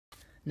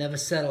Never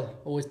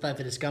settle. Always fight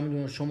for this. I'm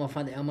doing a show my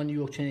find the A.M.A.M New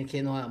York training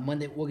camp on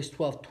Monday, August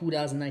 12th,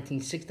 2019.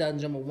 6,000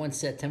 jump at one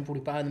set,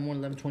 10:45 in the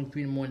morning, 11:23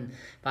 in the morning.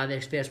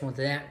 5x fast one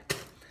to that.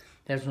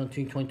 That's one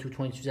between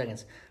 22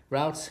 seconds.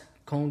 Routes,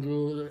 cone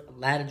drill,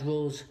 ladder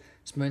drills,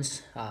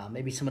 sprints,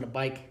 maybe some of the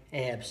bike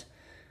abs.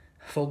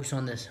 Focus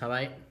on this, all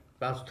right?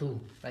 Routes 2,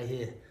 right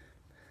here.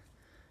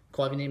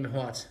 Carve your name in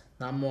hearts,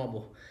 not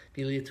marble.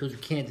 Be a leader to what you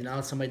can't do. Not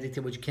let somebody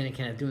dictate what you can and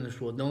cannot do in this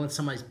world. Don't let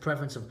somebody's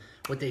preference of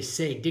what they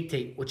say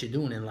dictate what you're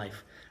doing in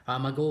life.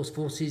 My goal is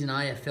full season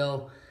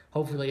IFL.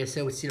 Hopefully, like I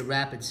said, with Cedar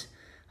Rapids.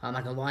 I'm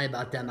not going to lie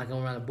about that. I'm not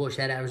going around the bush.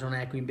 At Arizona,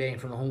 at Green Bay, in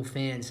front of the home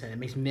fans. And it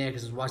makes me mad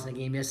because I was watching the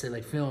game yesterday,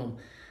 like film.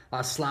 A lot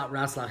of slot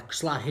routes, a lot of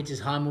slot hitches,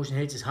 high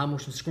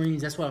motion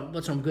screens. That's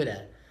what I'm good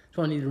at. That's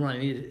what I need to run. I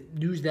need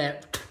to use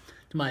that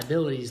to my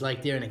abilities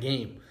like there in a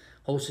game.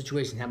 Whole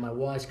situation. Have my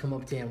wives come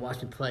up there and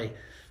watch me play.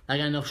 I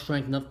got enough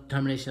strength, enough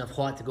determination, enough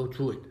heart to go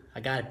through it. I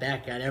got it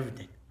back, got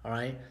everything, all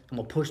right? I'm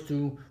going to push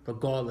through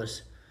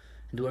regardless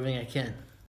and do everything I can.